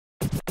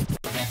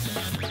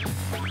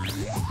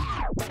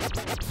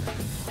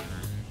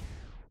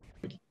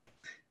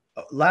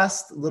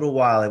Last little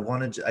while,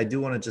 I do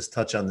want to just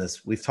touch on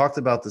this. We've talked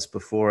about this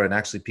before, and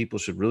actually, people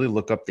should really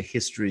look up the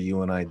history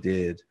you and I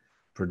did,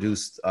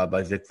 produced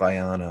by Vic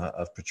Viana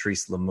of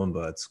Patrice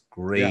Lumumba. It's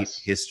great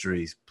Yes,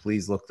 history.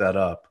 Please look that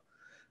up.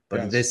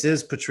 But yes. this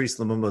is Patrice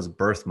Lumumba's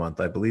birth month.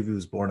 I believe he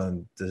was born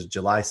on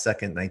July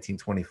 2nd,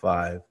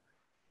 1925.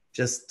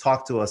 Just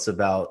talk to us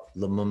about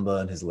Lumumba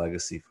and his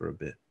legacy for a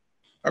bit.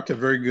 Okay,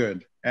 very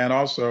good. And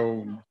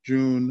also,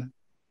 June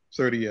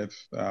 30th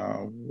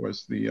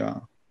was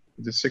the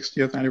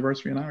 60th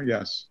anniversary now?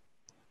 Yes,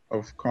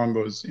 of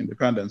Congo's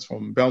independence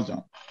from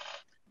Belgium.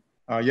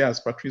 Yes,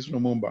 Patrice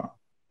Lumumba.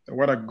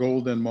 What a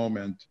golden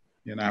moment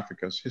in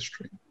Africa's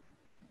history,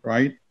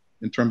 right?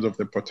 In terms of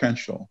the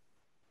potential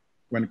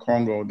when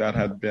Congo, that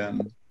had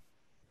been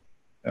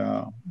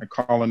a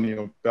colony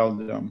of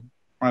Belgium,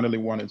 finally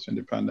won its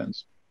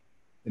independence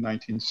in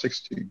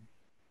 1960.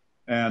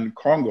 And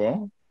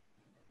Congo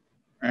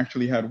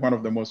actually had one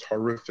of the most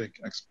horrific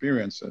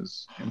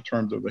experiences in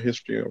terms of the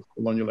history of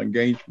colonial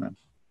engagement,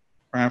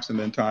 perhaps in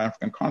the entire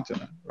African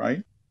continent,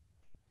 right?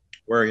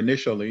 Where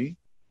initially,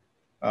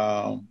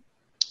 in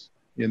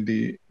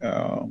the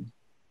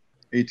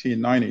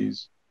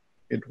 1890s,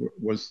 it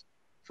was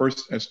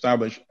first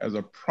established as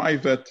a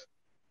private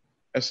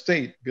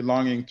estate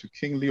belonging to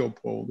King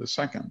Leopold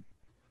II.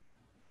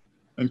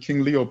 And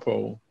King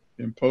Leopold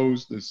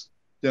imposed this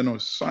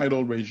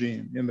genocidal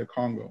regime in the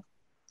Congo.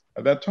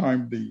 At that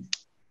time, the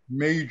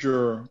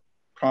major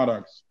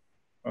products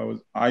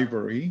was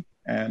ivory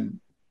and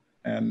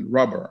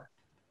rubber.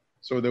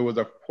 So there was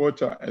a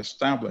quota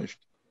established.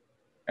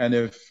 And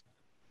if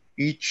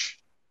each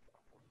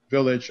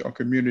village or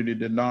community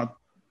did not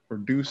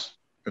produce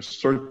a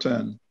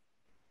certain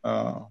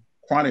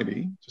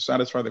quantity to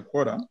satisfy the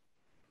quota,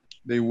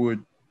 they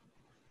would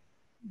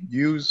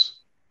use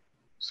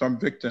some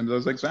victims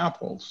as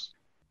examples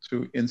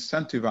to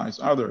incentivize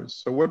others.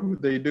 So what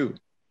would they do?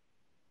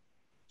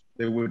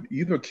 They would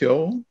either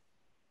kill,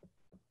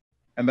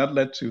 and that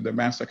led to the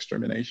mass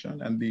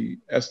extermination, and the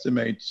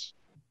estimates,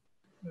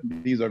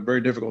 these are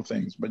very difficult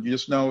things, but you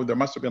just know there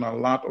must have been a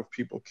lot of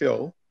people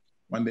killed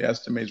when the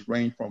estimates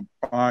range from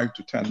 5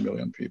 to 10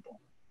 million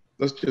people.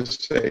 Let's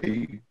just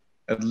say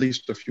at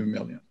least a few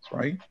millions,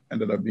 right?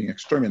 Ended up being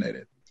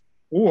exterminated.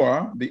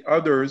 Or the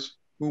others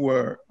who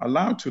were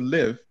allowed to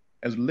live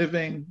as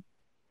living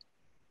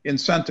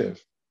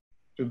incentive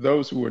to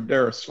those who were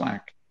there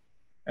slack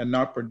and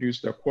not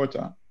produce their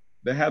quota.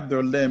 They had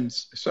their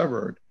limbs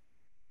severed.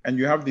 And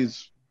you have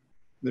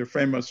their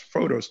famous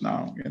photos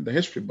now in the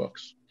history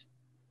books.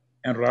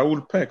 And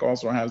Raoul Peck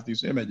also has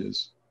these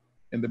images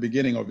in the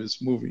beginning of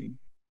his movie,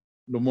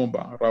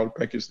 Lumumba. Raoul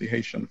Peck is the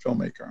Haitian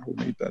filmmaker who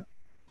made that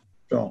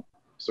film.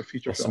 It's a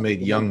feature Also film. made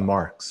Lumumba. Young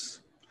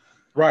Marks.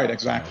 Right,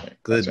 exactly.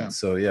 Good.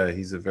 So yeah,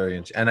 he's a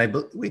very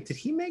wait, did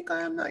he make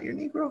I Am Not Your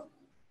Negro?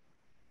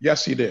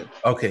 Yes, he did.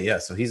 Okay, yeah.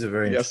 So he's a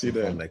very interesting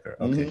filmmaker.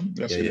 Okay.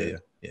 Mm-hmm. Yes,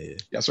 yeah.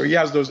 Yeah, so he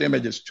has those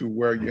images too,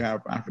 where you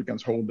have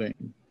Africans holding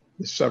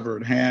the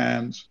severed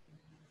hands,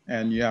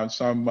 and you have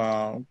some,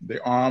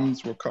 the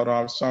arms were cut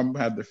off, some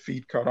had the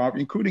feet cut off,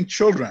 including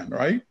children,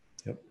 right?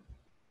 Yep.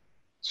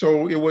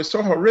 So it was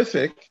so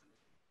horrific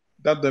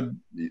that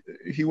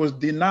he was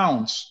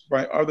denounced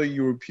by other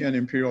European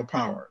imperial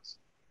powers.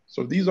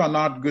 So these are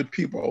not good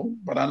people,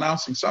 but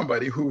announcing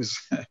somebody who's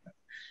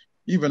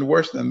even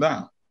worse than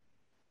that.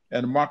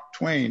 And Mark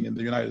Twain in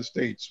the United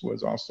States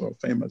was also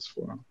famous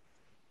for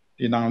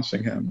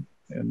denouncing him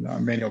in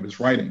many of his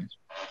writings.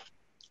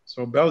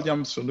 So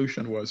Belgium's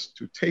solution was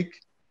to take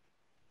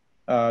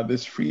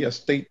this free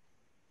estate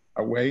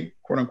away,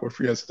 quote unquote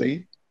free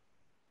estate.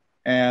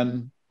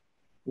 And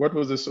what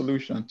was the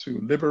solution? To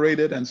liberate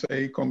it and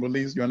say,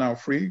 Congolese, you're now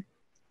free?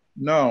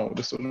 No,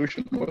 the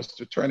solution was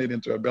to turn it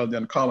into a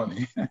Belgian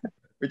colony,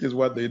 which is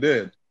what they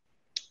did.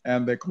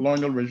 And the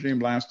colonial regime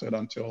lasted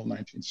until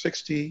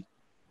 1960.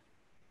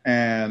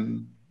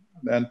 And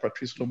then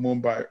Patrice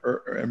Lumumba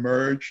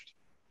emerged.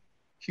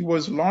 He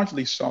was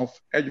largely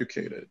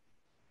self-educated,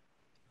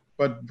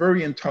 but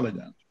very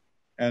intelligent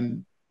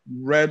and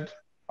read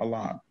a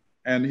lot.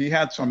 And he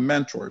had some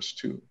mentors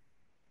too,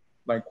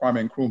 like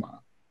Kwame Nkrumah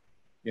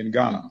in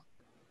Ghana,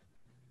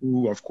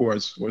 who of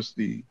course was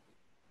the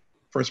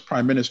first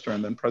prime minister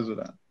and then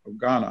president of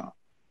Ghana,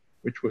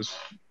 which was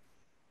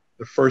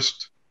the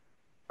first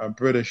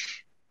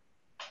British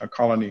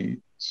colony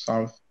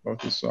south of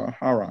the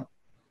Sahara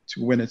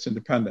to win its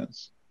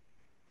independence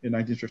in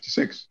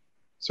 1956.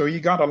 So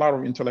he got a lot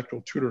of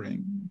intellectual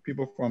tutoring,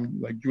 people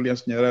from like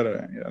Julius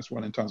Nyerere, as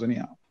one in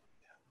Tanzania.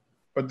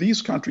 But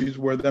these countries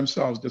were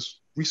themselves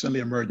just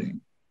recently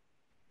emerging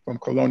from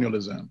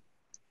colonialism.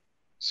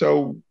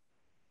 So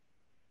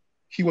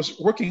he was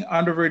working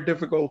under very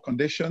difficult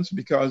conditions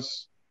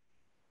because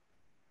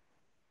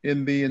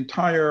in the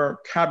entire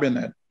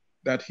cabinet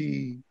that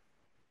he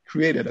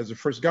created as the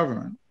first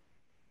government,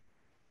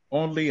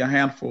 only a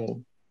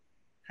handful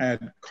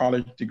had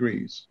college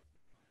degrees,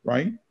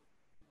 right?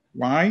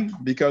 Why?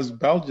 Because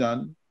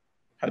Belgium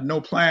had no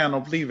plan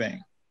of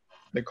leaving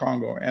the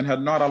Congo and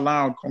had not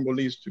allowed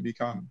Congolese to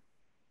become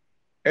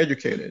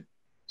educated.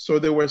 So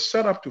they were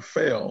set up to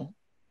fail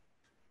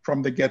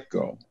from the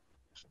get-go.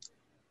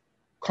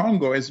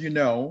 Congo, as you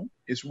know,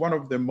 is one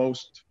of the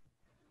most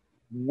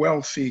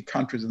wealthy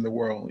countries in the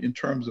world in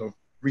terms of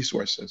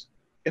resources.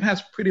 It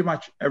has pretty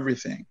much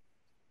everything.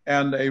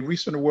 And a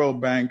recent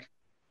World Bank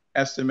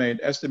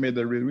estimate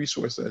the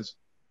resources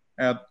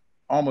at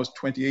almost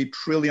 $28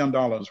 trillion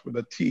with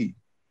a T.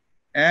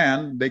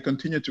 And they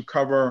continue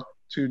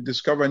to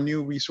discover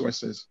new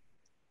resources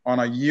on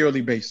a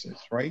yearly basis,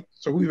 right?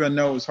 So who even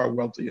knows how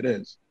wealthy it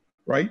is,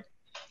 right?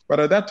 But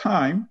at that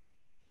time,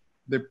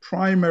 the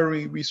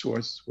primary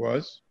resource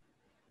was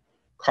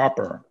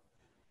copper.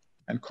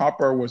 And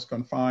copper was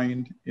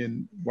confined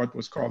in what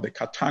was called the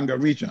Katanga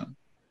region.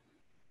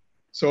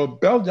 So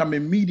Belgium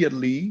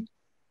immediately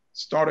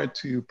started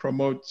to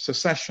promote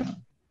secession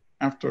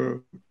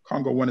after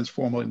Congo won its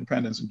formal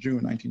independence in June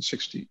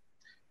 1960.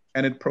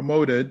 And it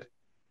promoted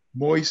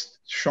Moise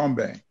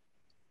Tshombe,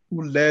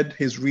 who led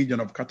his region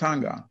of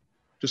Katanga,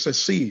 to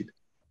secede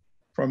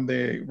from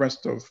the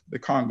rest of the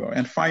Congo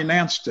and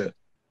financed it.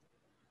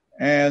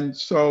 And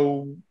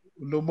so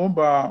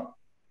Lumumba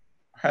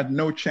had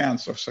no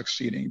chance of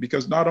succeeding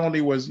because not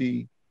only was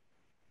he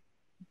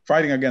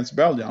fighting against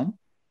Belgium,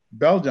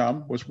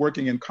 Belgium was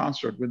working in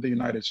concert with the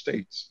United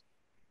States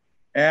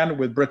and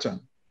with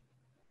Britain.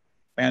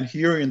 And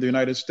here in the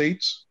United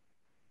States,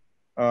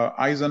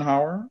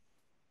 Eisenhower,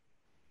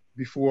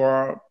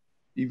 before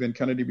even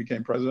Kennedy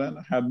became president,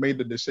 had made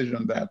the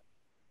decision that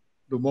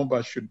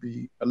Lumumba should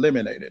be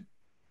eliminated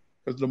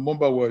because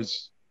Lumumba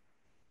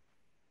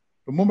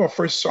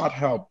first sought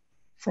help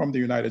from the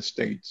United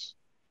States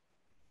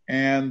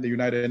and the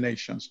United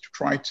Nations to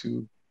try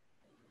to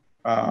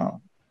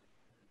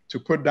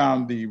put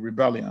down the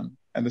rebellion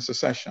and the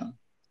secession,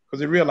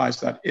 because he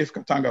realized that if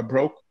Katanga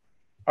broke,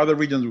 other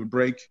regions would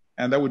break,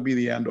 and that would be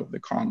the end of the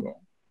Congo,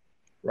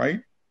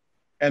 right?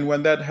 And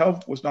when that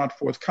help was not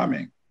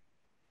forthcoming,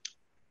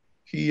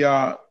 he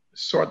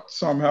sought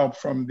some help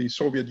from the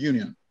Soviet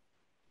Union.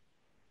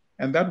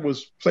 And that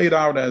was played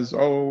out as,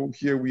 oh,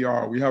 here we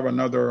are. We have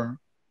another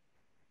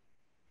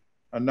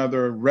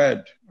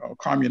red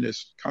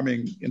communist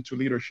coming into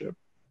leadership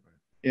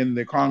in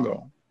the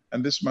Congo,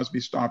 and this must be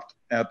stopped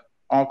at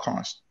all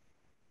costs.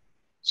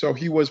 So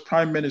he was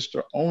prime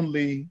minister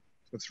only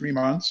for 3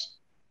 months.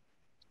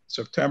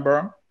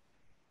 September,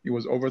 he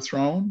was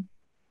overthrown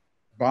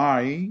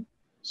by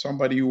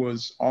somebody who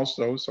was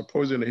also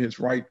supposedly his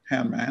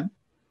right-hand man,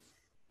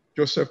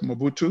 Joseph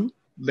Mobutu,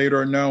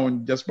 later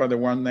known just by the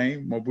one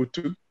name,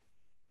 Mobutu,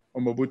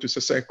 or Mobutu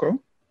Sese Seko,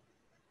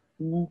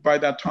 who by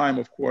that time,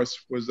 of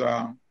course, was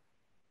a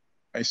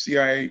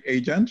CIA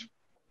agent.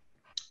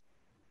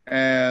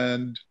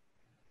 And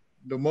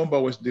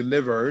Lumumba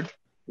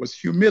was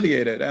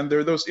humiliated. And there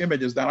are those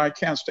images that I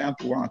can't stand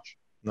to watch.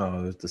 No,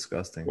 it was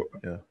disgusting.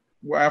 Yeah.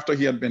 After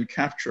he had been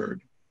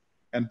captured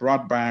and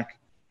brought back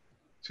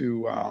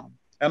to,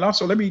 and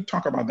also let me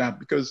talk about that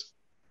because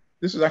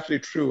this is actually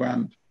true.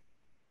 And,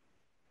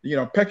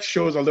 Peck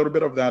shows a little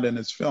bit of that in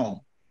his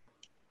film,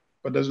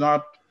 but there's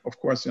not, of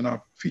course, in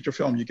a feature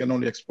film, you can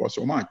only explore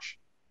so much.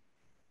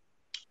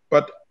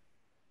 But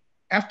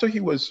after he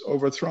was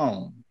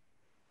overthrown,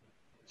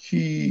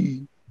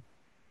 he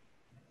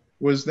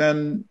was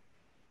then,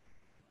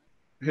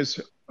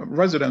 his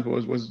residence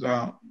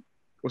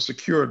was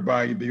secured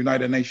by the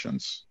United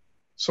Nations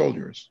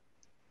soldiers.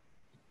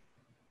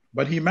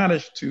 But he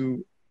managed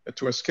to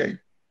escape.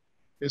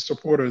 His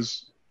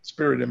supporters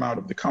spirited him out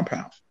of the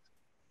compound.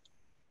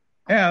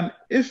 And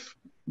if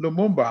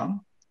Lumumba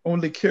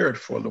only cared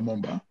for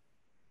Lumumba,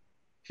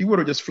 he would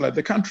have just fled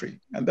the country.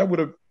 And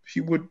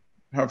he would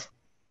have,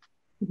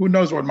 who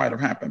knows what might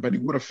have happened, but he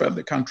would have fled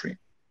the country.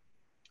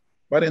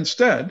 But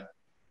instead,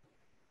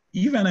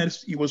 even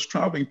as he was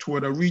traveling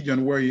toward a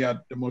region where he had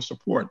the most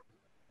support,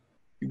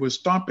 he was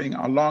stopping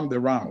along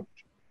the route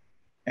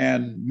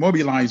and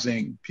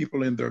mobilizing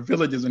people in their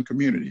villages and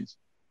communities,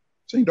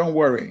 saying, don't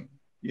worry,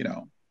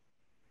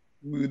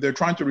 they're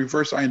trying to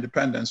reverse our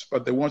independence,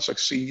 but they won't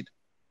succeed.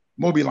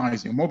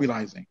 Mobilizing.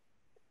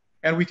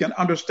 And we can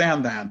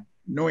understand that,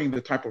 knowing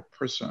the type of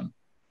person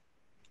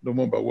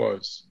Lumumba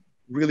was,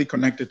 really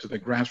connected to the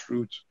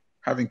grassroots,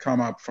 having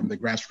come up from the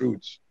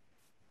grassroots.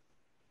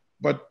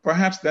 But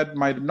perhaps that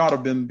might not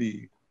have been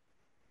the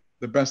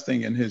best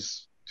thing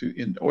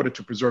in order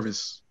to preserve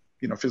his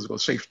physical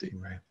safety.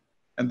 Right.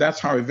 And that's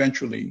how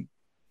eventually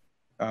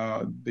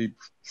the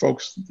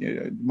folks,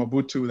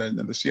 Mobutu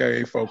and the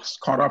CIA folks,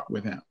 caught up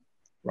with him,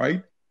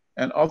 right?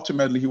 And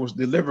ultimately he was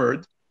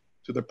delivered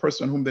to the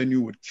person whom they knew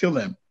would kill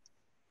him,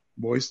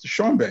 Moise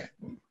Tshombe,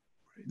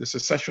 the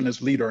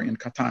secessionist leader in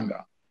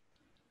Katanga,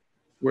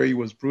 where he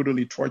was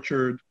brutally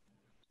tortured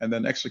and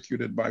then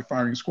executed by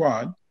firing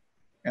squad.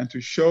 And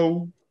to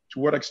show to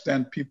what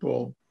extent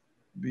people,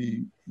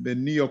 the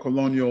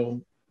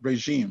neo-colonial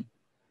regime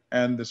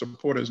and the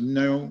supporters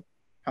know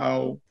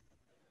how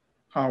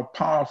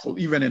powerful,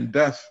 even in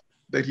death,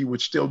 that he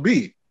would still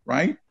be,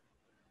 right?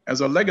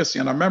 As a legacy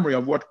and a memory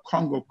of what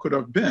Congo could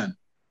have been.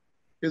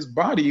 His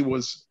body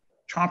was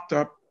chopped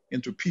up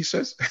into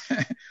pieces,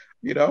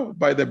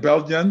 by the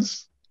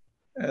Belgians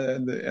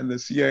and the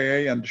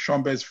CIA and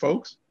Tshombe's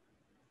folks.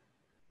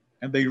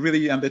 And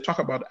they talk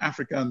about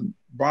African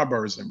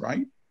barbarism,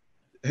 right?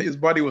 His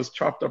body was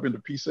chopped up into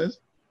pieces.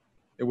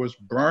 It was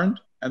burned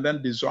and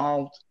then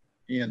dissolved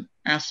in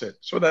acid.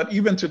 So that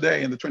even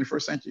today in the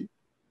 21st century,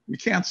 we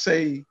can't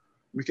say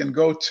we can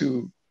go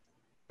to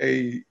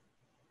a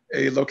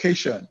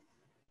location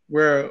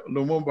where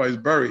Lumumba is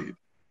buried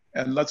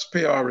and let's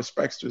pay our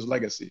respects to his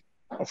legacy.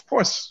 Of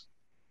course,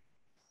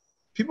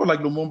 people like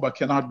Lumumba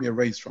cannot be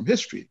erased from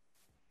history.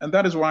 And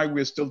that is why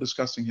we're still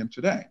discussing him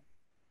today.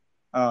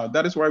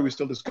 That is why we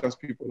still discuss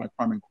people like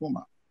Kwame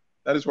Nkrumah.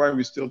 That is why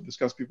we still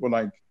discuss people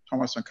like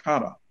Thomas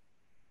Sankara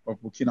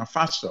of Burkina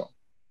Faso,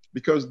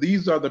 because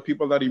these are the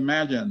people that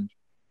imagined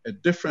a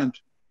different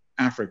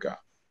Africa,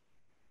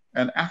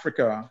 an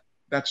Africa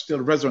that still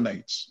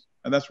resonates.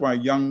 And that's why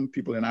young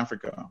people in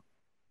Africa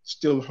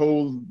still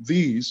hold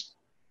these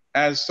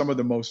as some of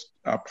the most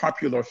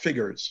popular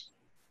figures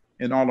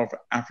in all of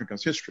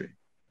Africa's history,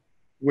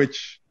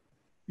 which,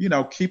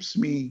 keeps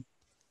me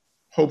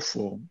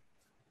hopeful.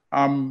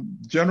 I'm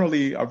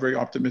generally a very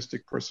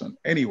optimistic person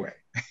anyway.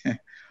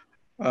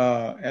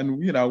 And,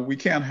 we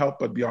can't help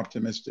but be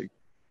optimistic.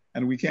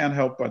 And we can't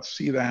help but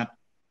see that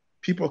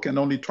people can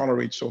only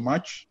tolerate so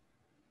much.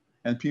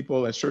 And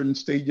people at certain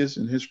stages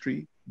in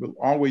history will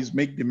always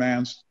make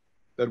demands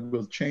that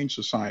will change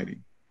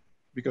society.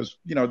 Because,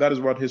 that is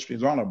what history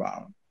is all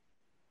about.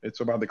 It's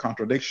about the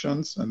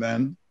contradictions, and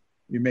then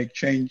we make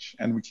change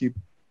and we keep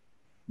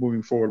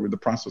moving forward with the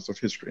process of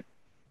history.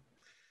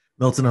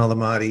 Milton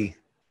Allimadi,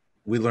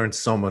 we learned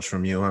so much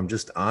from you. I'm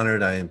just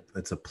honored.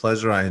 It's a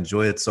pleasure. I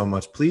enjoy it so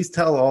much. Please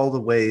tell all the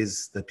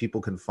ways that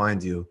people can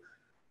find you.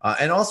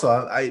 And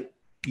also,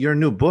 your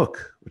new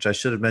book, which I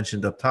should have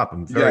mentioned up top.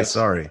 I'm very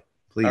sorry.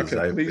 Please,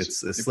 okay,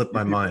 please. It slipped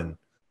my mind.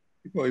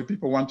 If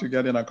people want to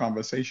get in a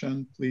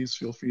conversation, please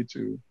feel free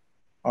to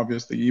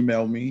obviously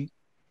email me,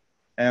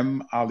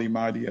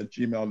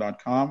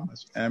 mallimadi@gmail.com.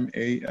 That's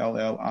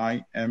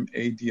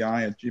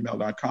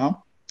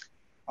mallimadi@gmail.com.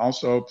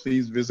 Also,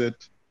 please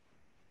visit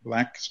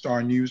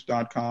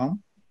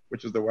blackstarnews.com,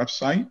 which is the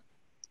website.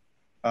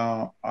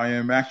 I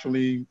am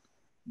actually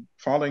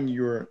following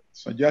your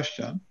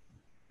suggestion,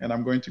 and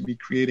I'm going to be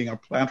creating a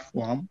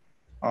platform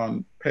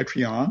on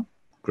Patreon.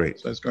 Great.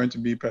 So it's going to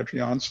be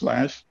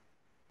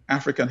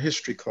Patreon/African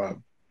History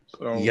Club.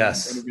 So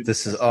yes,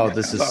 this is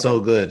so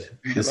good.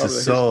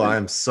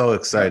 I'm so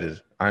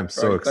excited. I'm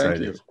so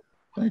excited.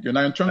 Thank you.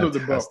 Now, in terms of the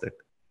book,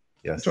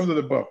 yes. In terms of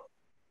the book,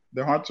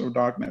 The Hearts of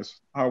Darkness,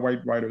 How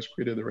White Writers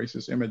Created the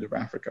Racist Image of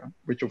Africa,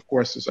 which of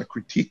course is a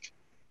critique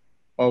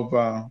of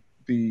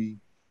the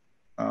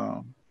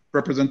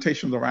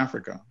representations of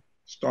Africa,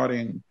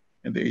 starting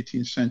in the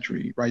 18th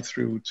century right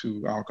through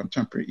to our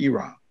contemporary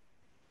era.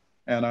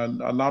 And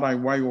a lot of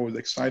why I was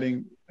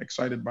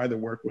excited by the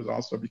work was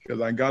also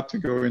because I got to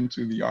go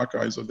into the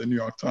archives of the New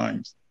York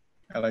Times,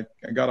 and I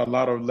got a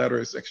lot of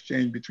letters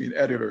exchanged between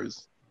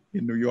editors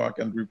in New York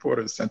and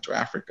reporters sent to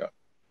Africa.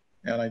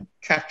 And I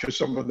captured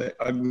some of the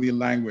ugly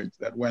language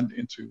that went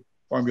into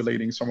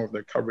formulating some of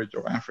the coverage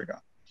of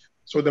Africa.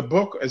 So the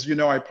book, as you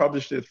know, I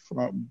published it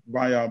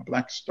via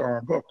Black Star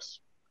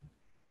Books.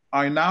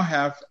 I now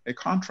have a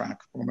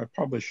contract from a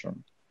publisher.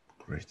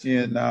 Great.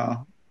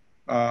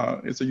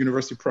 It's a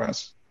university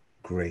press.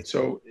 Great.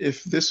 So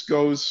if this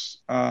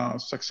goes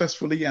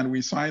successfully and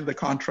we sign the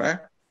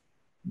contract,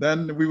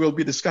 then we will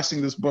be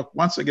discussing this book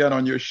once again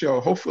on your show,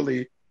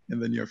 hopefully in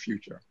the near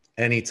future.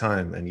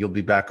 Anytime. And you'll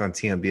be back on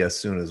TMBS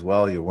soon as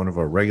well. You're one of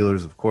our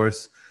regulars, of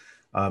course.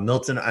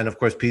 Milton, and of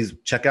course, please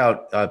check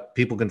out,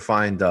 people can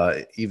find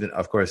even,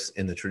 of course,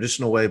 in the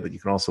traditional way, but you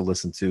can also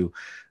listen to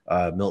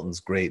Milton's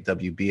great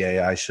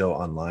WBAI show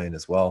online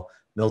as well.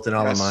 Milton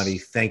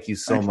Allimadi, thank you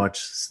so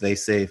much. Stay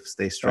safe,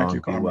 stay strong,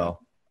 be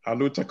well. A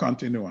luta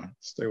continua.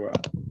 Stay well.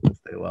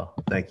 Stay well.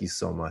 Thank you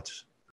so much.